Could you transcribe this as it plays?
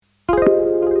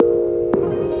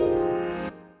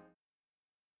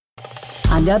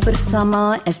Anda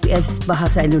bersama SBS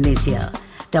Bahasa Indonesia.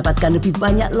 Dapatkan lebih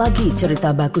banyak lagi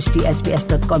cerita bagus di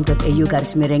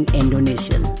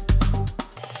sbs.com.au/Indonesian.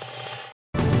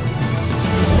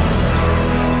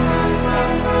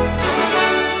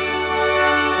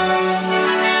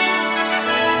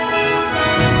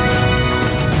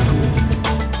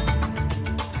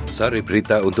 Sari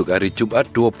berita untuk hari Jumat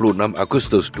 26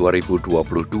 Agustus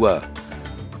 2022.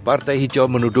 Partai Hijau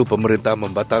menuduh pemerintah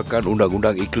membatalkan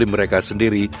undang-undang iklim mereka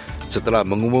sendiri setelah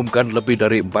mengumumkan lebih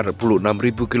dari 46.000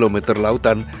 kilometer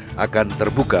lautan akan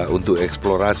terbuka untuk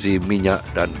eksplorasi minyak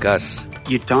dan gas.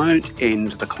 You don't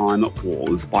end the climate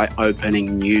wars by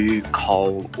opening new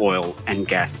coal, oil and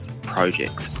gas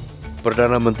projects.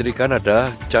 Perdana Menteri Kanada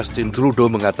Justin Trudeau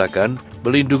mengatakan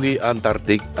melindungi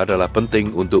Antartik adalah penting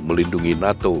untuk melindungi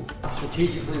NATO.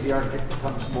 Strategically, the Arctic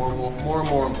becomes more and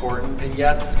more important, and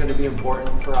yes, it's going to be important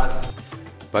for us.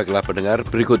 Baiklah pendengar,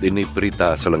 berikut ini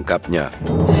berita selengkapnya.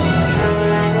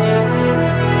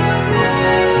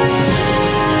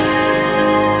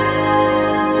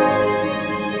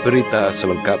 Berita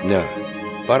selengkapnya.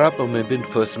 Para pemimpin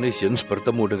First Nations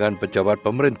bertemu dengan pejabat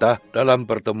pemerintah dalam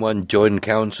pertemuan Joint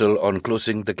Council on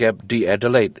Closing the Gap di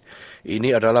Adelaide.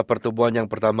 Ini adalah pertemuan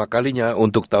yang pertama kalinya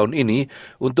untuk tahun ini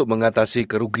untuk mengatasi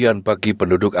kerugian bagi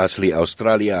penduduk asli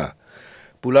Australia.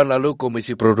 Bulan lalu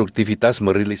Komisi Produktivitas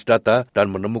merilis data dan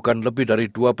menemukan lebih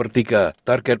dari 2/3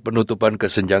 target penutupan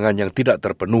kesenjangan yang tidak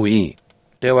terpenuhi.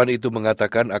 Dewan itu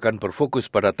mengatakan akan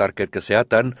berfokus pada target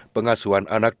kesehatan, pengasuhan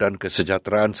anak dan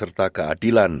kesejahteraan serta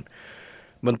keadilan.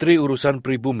 Menteri Urusan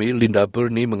Pribumi Linda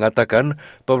Burney mengatakan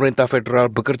pemerintah federal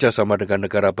bekerja sama dengan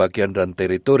negara bagian dan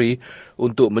teritori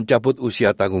untuk mencabut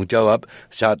usia tanggung jawab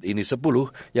saat ini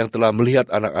 10 yang telah melihat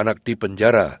anak-anak di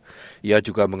penjara. Ia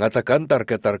juga mengatakan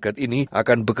target-target ini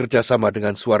akan bekerja sama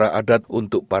dengan suara adat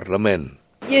untuk parlemen.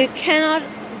 You cannot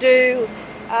do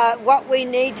what we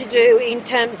need to do in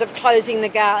terms of closing the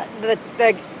gap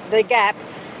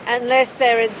unless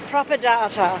there is proper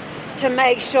data to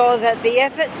make sure that the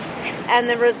efforts and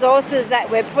the resources that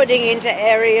we're putting into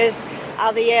areas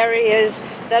are the areas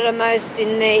that are most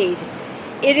in need.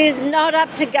 It is not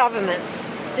up to governments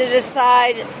to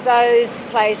decide those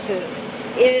places.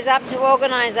 It is up to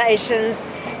organisations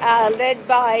led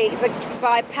by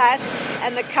Pat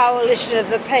and the Coalition of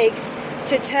the Peaks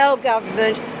to tell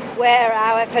government where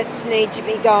our efforts need to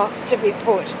be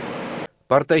put.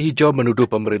 Partai Hijau menuduh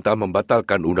pemerintah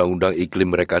membatalkan undang-undang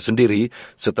iklim mereka sendiri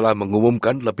setelah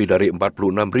mengumumkan lebih dari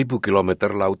 46.000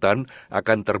 kilometer lautan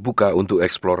akan terbuka untuk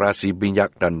eksplorasi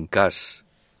minyak dan gas.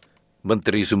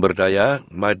 Menteri Sumber Daya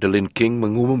Madeleine King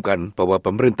mengumumkan bahwa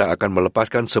pemerintah akan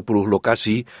melepaskan 10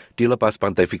 lokasi di lepas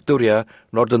pantai Victoria,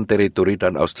 Northern Territory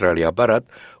dan Australia Barat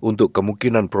untuk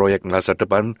kemungkinan proyek masa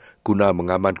depan guna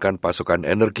mengamankan pasokan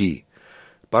energi.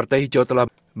 Partai Hijau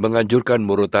telah menganjurkan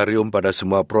moratorium pada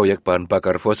semua proyek bahan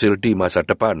bakar fosil di masa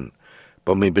depan.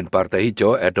 Pemimpin Partai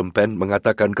Hijau Adam Penn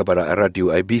mengatakan kepada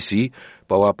radio ABC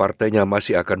bahwa partainya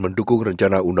masih akan mendukung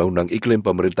rencana undang-undang iklim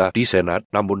pemerintah di Senat,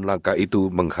 namun langkah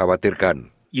itu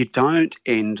mengkhawatirkan. You don't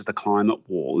end the climate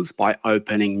wars by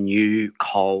opening new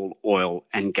coal, oil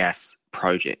and gas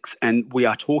projects. And we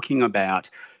are talking about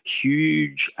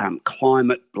huge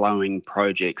climate-blowing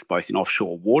projects, both in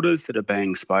offshore waters that are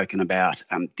being spoken about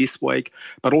this week,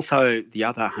 but also the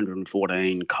other 114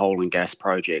 coal and gas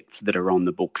projects that are on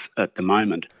the books at the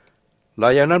moment.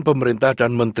 Layanan pemerintah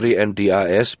dan Menteri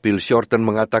NDIS Bill Shorten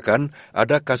mengatakan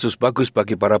ada kasus bagus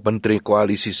bagi para menteri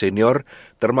koalisi senior,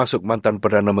 termasuk mantan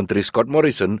Perdana Menteri Scott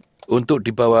Morrison, untuk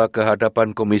dibawa ke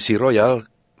hadapan Komisi Royal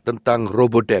tentang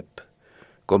Robodebt.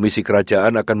 Komisi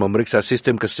Kerajaan akan memeriksa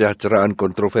sistem kesejahteraan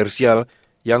kontroversial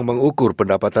yang mengukur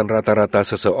pendapatan rata-rata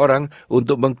seseorang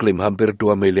untuk mengklaim hampir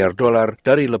 $2 miliar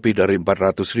dari lebih dari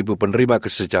 400,000 penerima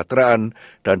kesejahteraan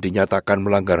dan dinyatakan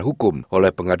melanggar hukum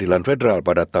oleh Pengadilan Federal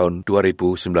pada tahun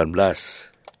 2019.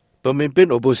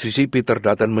 Pemimpin oposisi Peter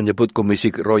Dutton menyebut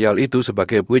Komisi Royal itu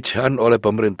sebagai witch hunt oleh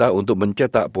pemerintah untuk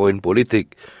mencetak poin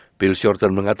politik. Bill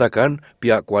Shorten mengatakan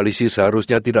pihak koalisi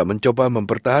seharusnya tidak mencoba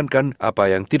mempertahankan apa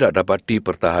yang tidak dapat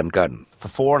dipertahankan.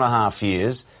 For 4.5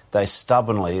 years, they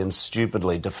stubbornly and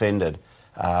stupidly defended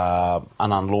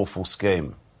an unlawful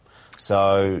scheme.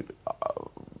 So,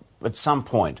 at some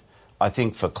point, I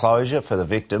think for closure for the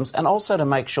victims and also to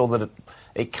make sure that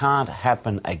it can't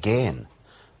happen again,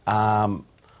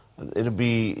 it'll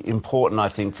be important, I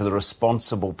think, for the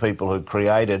responsible people who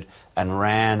created and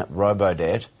ran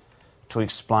Robodebt to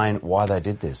explain why they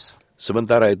did this.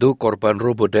 Sementara itu, korban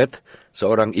Robodebt,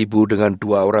 seorang ibu dengan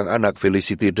 2 orang anak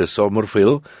Felicity de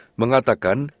Somerville,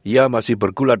 mengatakan ia masih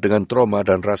bergulat dengan trauma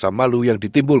dan rasa malu yang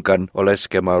ditimbulkan oleh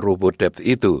skema Robodebt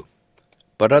itu.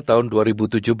 Pada tahun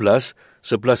 2017,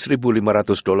 $11.500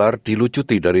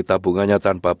 dilucuti dari tabungannya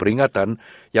tanpa peringatan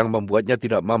yang membuatnya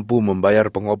tidak mampu membayar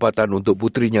pengobatan untuk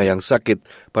putrinya yang sakit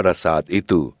pada saat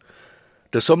itu.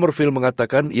 De Somerville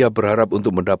mengatakan ia berharap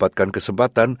untuk mendapatkan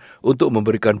kesempatan untuk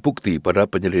memberikan bukti pada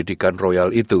penyelidikan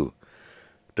royal itu.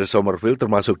 De Somerville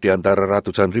termasuk di antara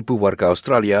ratusan ribu warga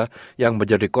Australia yang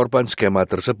menjadi korban skema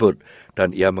tersebut,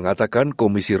 dan ia mengatakan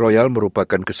Komisi Royal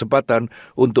merupakan kesempatan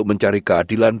untuk mencari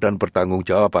keadilan dan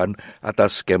pertanggungjawaban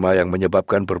atas skema yang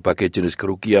menyebabkan berbagai jenis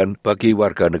kerugian bagi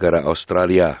warga negara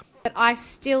Australia. But I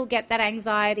still get that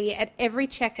anxiety at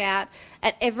every checkout,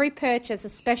 at every purchase,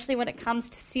 especially when it comes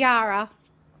to Ciara,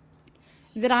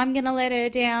 that I'm going to let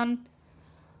her down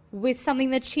with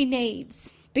something that she needs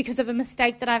because of a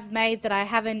mistake that I've made that I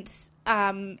haven't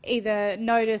either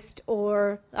noticed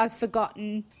or I've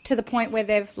forgotten, to the point where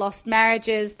they've lost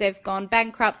marriages, they've gone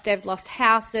bankrupt, they've lost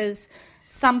houses.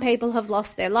 Some people have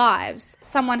lost their lives.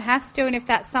 Someone has to, and if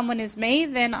that someone is me,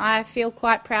 then I feel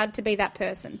quite proud to be that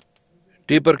person.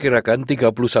 Diperkirakan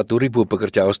 31.000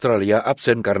 pekerja Australia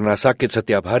absen karena sakit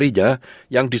setiap harinya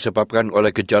yang disebabkan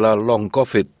oleh gejala long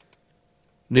COVID.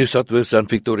 New South Wales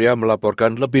dan Victoria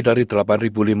melaporkan lebih dari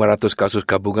 8.500 kasus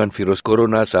gabungan virus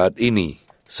corona saat ini.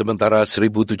 Sementara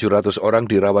 1.700 orang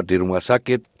dirawat di rumah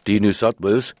sakit di New South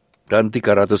Wales dan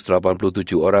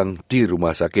 387 orang di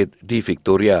rumah sakit di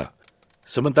Victoria.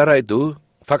 Sementara itu,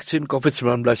 vaksin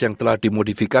COVID-19 yang telah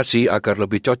dimodifikasi agar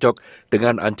lebih cocok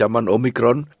dengan ancaman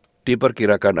Omicron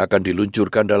diperkirakan akan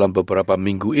diluncurkan dalam beberapa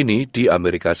minggu ini di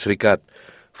Amerika Serikat.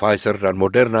 Pfizer dan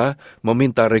Moderna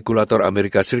meminta regulator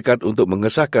Amerika Serikat untuk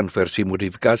mengesahkan versi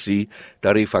modifikasi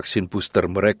dari vaksin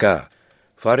booster mereka.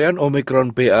 Varian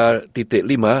Omicron BA.5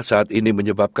 saat ini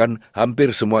menyebabkan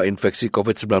hampir semua infeksi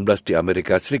COVID-19 di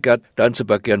Amerika Serikat dan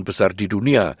sebagian besar di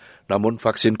dunia. Namun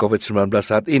vaksin COVID-19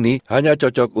 saat ini hanya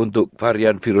cocok untuk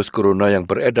varian virus corona yang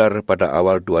beredar pada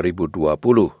awal 2020.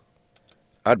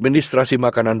 Administrasi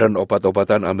Makanan dan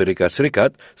Obat-obatan Amerika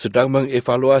Serikat sedang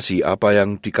mengevaluasi apa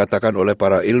yang dikatakan oleh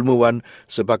para ilmuwan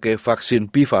sebagai vaksin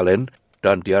bivalen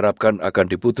dan diharapkan akan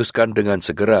diputuskan dengan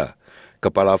segera.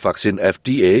 Kepala vaksin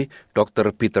FDA,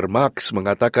 Dr. Peter Marks,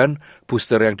 mengatakan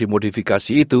booster yang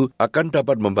dimodifikasi itu akan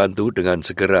dapat membantu dengan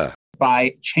segera.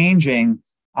 By changing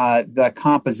the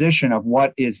composition of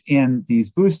what is in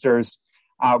these boosters,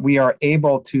 we are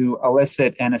able to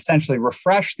elicit and essentially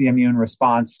refresh the immune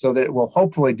response so that it will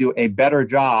hopefully do a better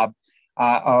job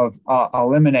of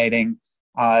eliminating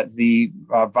the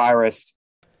virus.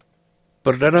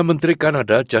 Perdana Menteri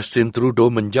Kanada Justin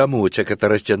Trudeau menjamu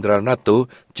Sekretaris Jenderal NATO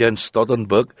Jens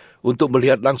Stoltenberg untuk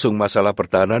melihat langsung masalah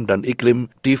pertahanan dan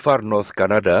iklim di Far North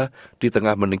Kanada di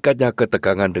tengah meningkatnya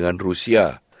ketegangan dengan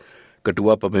Rusia.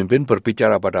 Kedua pemimpin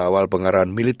berbicara pada awal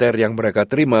pengarahan militer yang mereka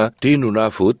terima di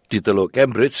Nunavut di Teluk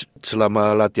Cambridge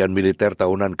selama latihan militer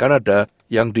tahunan Kanada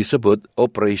yang disebut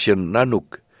Operation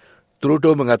Nanook.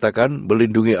 Trudeau mengatakan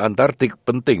melindungi Antartik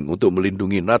penting untuk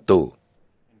melindungi NATO.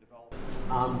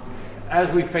 As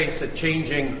we face a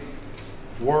changing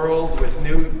world with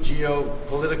new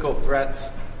geopolitical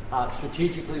threats,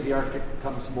 strategically the Arctic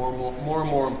becomes more and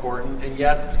more important. And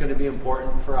yes, it's going to be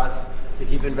important for us to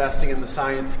keep investing in the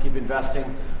science, keep investing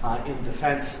in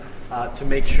defense, to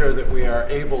make sure that we are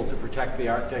able to protect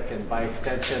the Arctic and by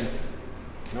extension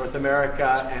North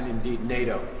America and indeed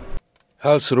NATO.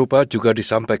 Hal serupa juga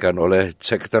disampaikan oleh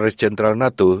Sekretaris Jenderal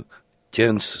NATO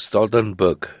Jens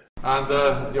Stoltenberg. And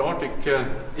the Arctic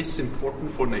is important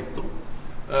for NATO.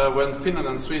 When Finland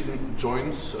and Sweden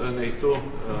joins NATO,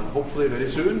 hopefully very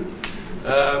soon,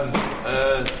 7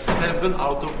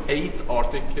 out of 8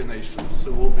 Arctic nations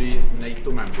will be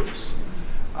NATO members.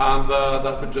 And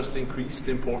that will just increase the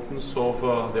importance of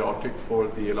the Arctic for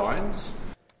the alliance.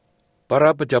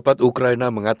 Para pejabat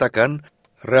Ukraina mengatakan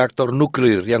reaktor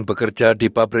nuklir yang bekerja di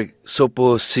pabrik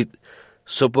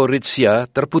Zaporizhzhia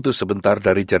terputus sebentar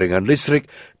dari jaringan listrik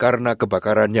karena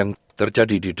kebakaran yang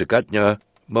terjadi di dekatnya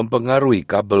mempengaruhi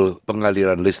kabel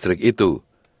pengaliran listrik itu.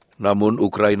 Namun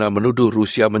Ukraina menuduh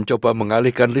Rusia mencoba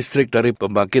mengalihkan listrik dari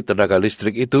pembangkit tenaga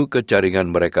listrik itu ke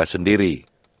jaringan mereka sendiri.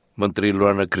 Menteri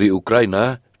Luar Negeri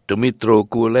Ukraina, Dmytro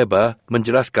Kuleba,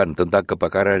 menjelaskan tentang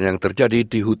kebakaran yang terjadi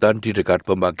di hutan di dekat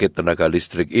pembangkit tenaga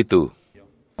listrik itu.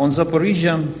 On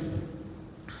Zaporizhzhia,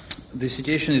 the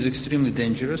situation is extremely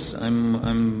dangerous.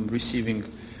 I'm receiving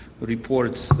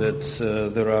reports that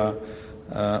there are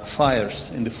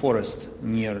fires in the forest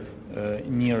near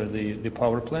the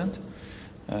power plant.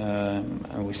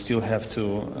 And we still have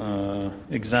to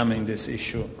examine this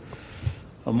issue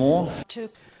more.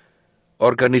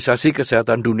 Organisasi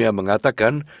Kesehatan Dunia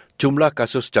mengatakan jumlah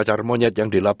kasus cacar monyet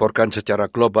yang dilaporkan secara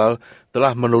global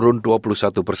telah menurun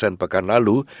 21% pekan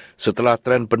lalu setelah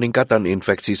tren peningkatan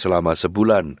infeksi selama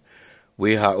sebulan.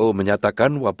 WHO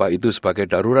menyatakan wabah itu sebagai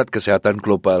darurat kesehatan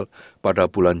global pada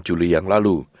bulan Juli yang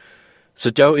lalu.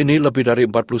 Sejauh ini lebih dari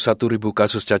 41.000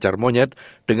 kasus cacar monyet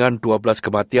dengan 12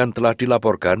 kematian telah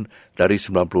dilaporkan dari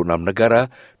 96 negara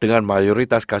dengan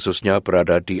mayoritas kasusnya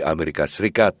berada di Amerika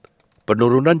Serikat.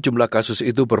 Penurunan jumlah kasus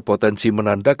itu berpotensi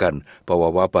menandakan bahwa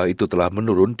wabah itu telah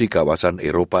menurun di kawasan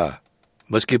Eropa.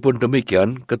 Meskipun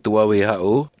demikian, Ketua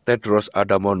WHO Tedros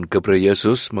Adhanom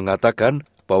Ghebreyesus mengatakan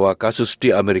bahwa kasus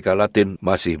di Amerika Latin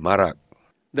masih marak.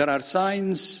 There are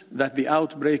signs that the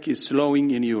outbreak is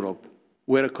slowing in Europe,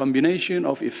 where a combination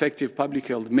of effective public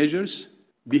health measures,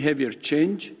 behavior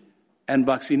change, and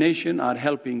vaccination are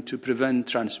helping to prevent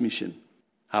transmission.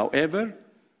 However,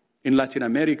 in Latin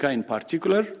America in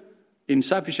particular,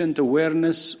 insufficient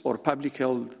awareness or public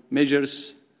health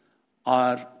measures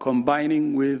are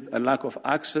combining with a lack of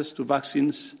access to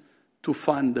vaccines to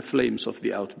fan the flames of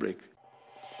the outbreak.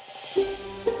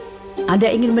 Anda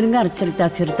ingin mendengar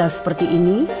cerita-cerita seperti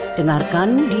ini?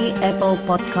 Dengarkan di Apple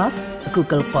Podcast,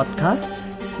 Google Podcast,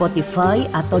 Spotify,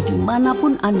 atau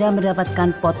dimanapun Anda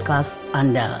mendapatkan podcast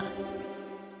Anda.